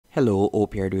Hello,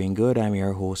 hope you're doing good. I'm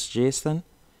your host Jason.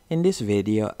 In this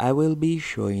video, I will be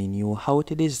showing you how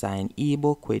to design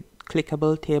ebook with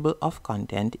clickable table of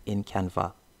content in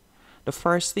Canva. The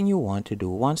first thing you want to do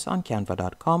once on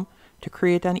canva.com to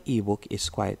create an ebook is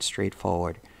quite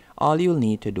straightforward. All you'll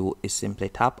need to do is simply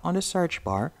tap on the search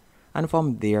bar, and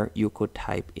from there you could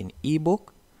type in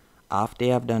ebook. After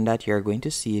you have done that, you're going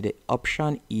to see the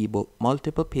option ebook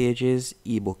multiple pages,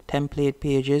 ebook template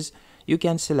pages. You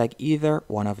can select either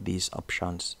one of these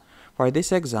options. For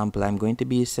this example, I'm going to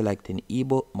be selecting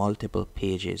ebook multiple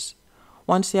pages.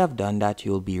 Once you have done that,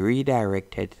 you'll be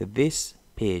redirected to this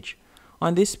page.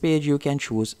 On this page, you can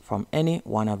choose from any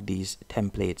one of these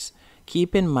templates.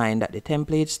 Keep in mind that the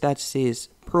templates that says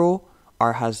Pro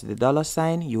or has the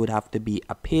 $sign, you would have to be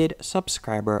a paid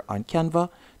subscriber on Canva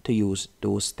to use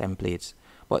those templates.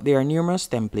 But there are numerous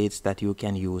templates that you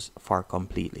can use for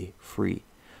completely free.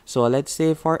 So let's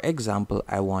say, for example,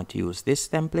 I want to use this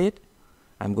template.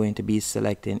 I'm going to be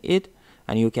selecting it,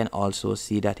 and you can also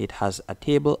see that it has a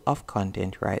table of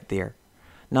content right there.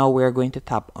 Now we're going to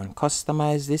tap on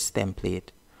customize this template.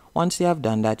 Once you have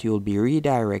done that, you'll be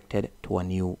redirected to a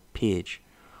new page.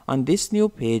 On this new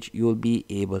page, you'll be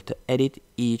able to edit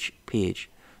each page,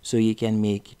 so you can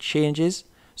make changes.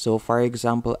 So for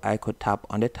example, I could tap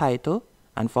on the title,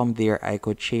 and from there I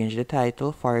could change the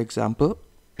title. For example,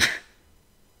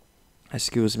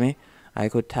 I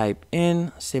could type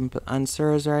in simple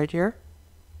answers right here.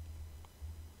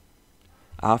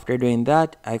 After doing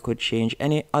that, I could change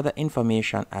any other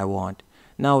information I want.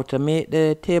 Now, to make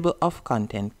the table of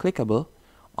content clickable,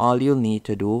 all you'll need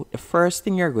to do, the first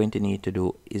thing you're going to need to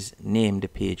do is name the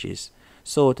pages.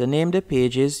 So to name the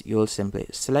pages, you'll simply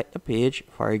select the page.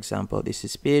 For example, this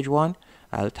is page 1.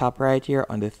 I'll tap right here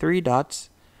on the 3 dots.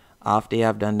 After you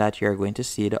have done that, you're going to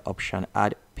see the option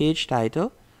add page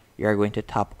title. You're going to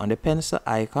tap on the pencil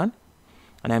icon,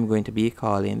 and I'm going to be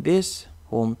calling this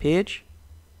home page.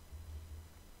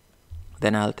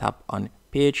 Then I'll tap on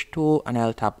page 2, and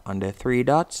I'll tap on the 3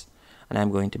 dots, and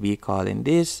I'm going to be calling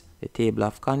this the table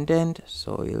of content.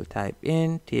 So you'll type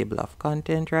in table of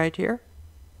content right here.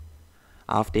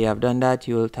 After you have done that,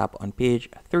 you'll tap on page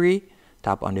 3,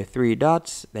 tap on the 3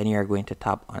 dots, then you're going to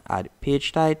tap on add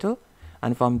page title,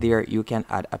 and from there you can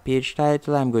add a page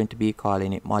title. I'm going to be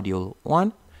calling it module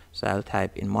 1. So I'll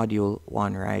type in module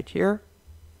 1 right here.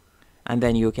 And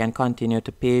then you can continue to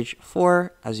page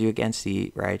 4, as you can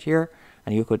see right here.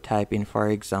 And you could type in, for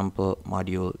example,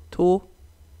 module 2.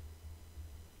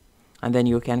 And then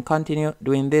you can continue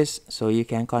doing this. So you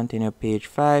can continue page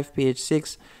 5, page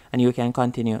 6, and you can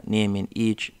continue naming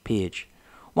each page.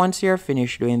 Once you're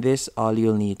finished doing this, all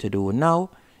you'll need to do now,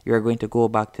 you're going to go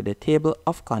back to the table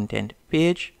of content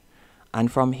page. And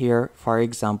from here, for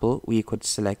example, we could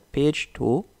select page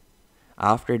 2.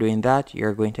 After doing that,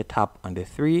 you're going to tap on the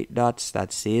 3 dots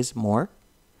that says more.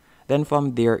 Then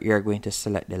from there, you're going to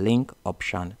select the link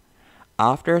option.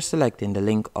 After selecting the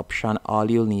link option, all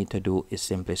you'll need to do is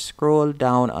simply scroll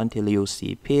down until you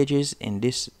see pages in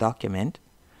this document.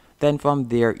 Then from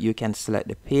there, you can select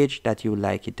the page that you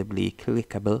like it to be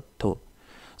clickable to.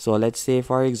 So let's say,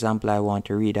 for example, I want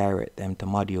to redirect them to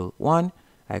module 1.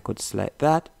 I could select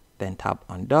that, then tap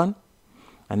on done.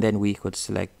 And then we could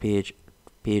select page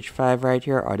 5 right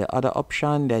here, or the other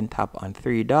option, then tap on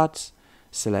 3 dots,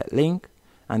 select link,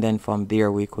 and then from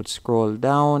there we could scroll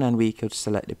down and we could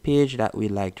select the page that we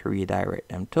like to redirect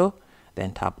them to,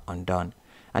 then tap on done.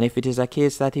 And if it is a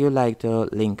case that you like to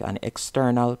link an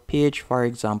external page, for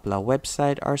example a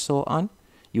website or so on,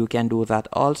 you can do that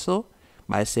also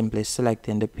by simply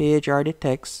selecting the page or the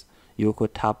text. You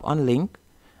could tap on link,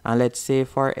 and let's say,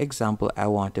 for example, I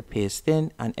want to paste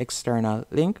in an external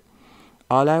link.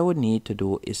 All I would need to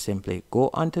do is simply go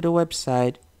onto the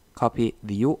website, copy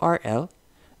the URL,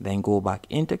 then go back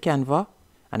into Canva,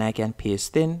 and I can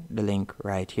paste in the link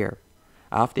right here.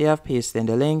 After you have pasted in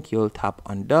the link, you'll tap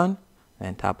on done,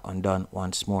 then tap on done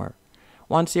once more.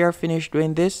 Once you are finished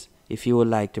doing this, if you would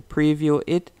like to preview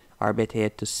it, or better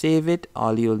yet to save it,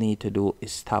 all you'll need to do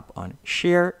is tap on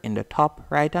share in the top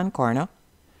right hand corner.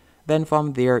 Then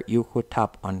from there, you could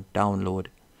tap on download.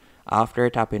 After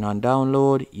tapping on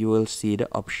download, you will see the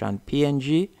option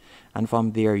PNG, and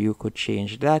from there you could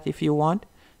change that if you want.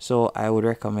 So I would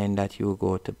recommend that you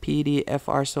go to PDF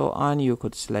or so on. You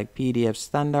could select PDF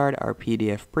standard or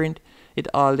PDF print. It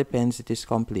all depends. It is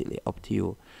completely up to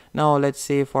you. Now let's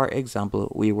say, for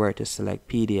example, we were to select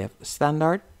PDF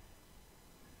standard,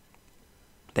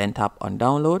 then tap on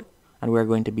download, and we're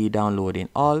going to be downloading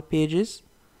all pages.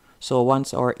 So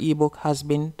once our ebook has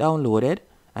been downloaded,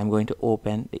 I'm going to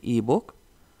open the ebook,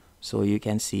 so you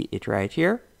can see it right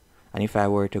here. And if I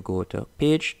were to go to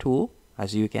page 2,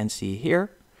 as you can see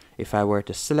here, If I were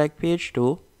to select page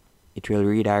 2, it will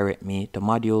redirect me to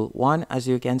module 1, as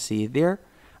you can see there.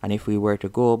 And if we were to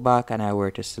go back and I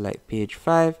were to select page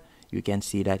 5, you can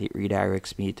see that it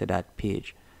redirects me to that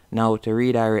page. Now to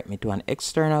redirect me to an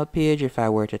external page, if I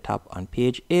were to tap on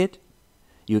page 8,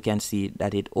 you can see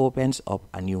that it opens up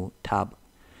a new tab.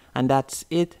 And that's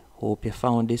it. Hope you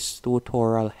found this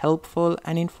tutorial helpful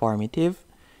and informative.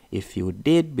 If you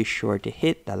did, be sure to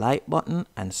hit the like button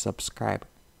and subscribe.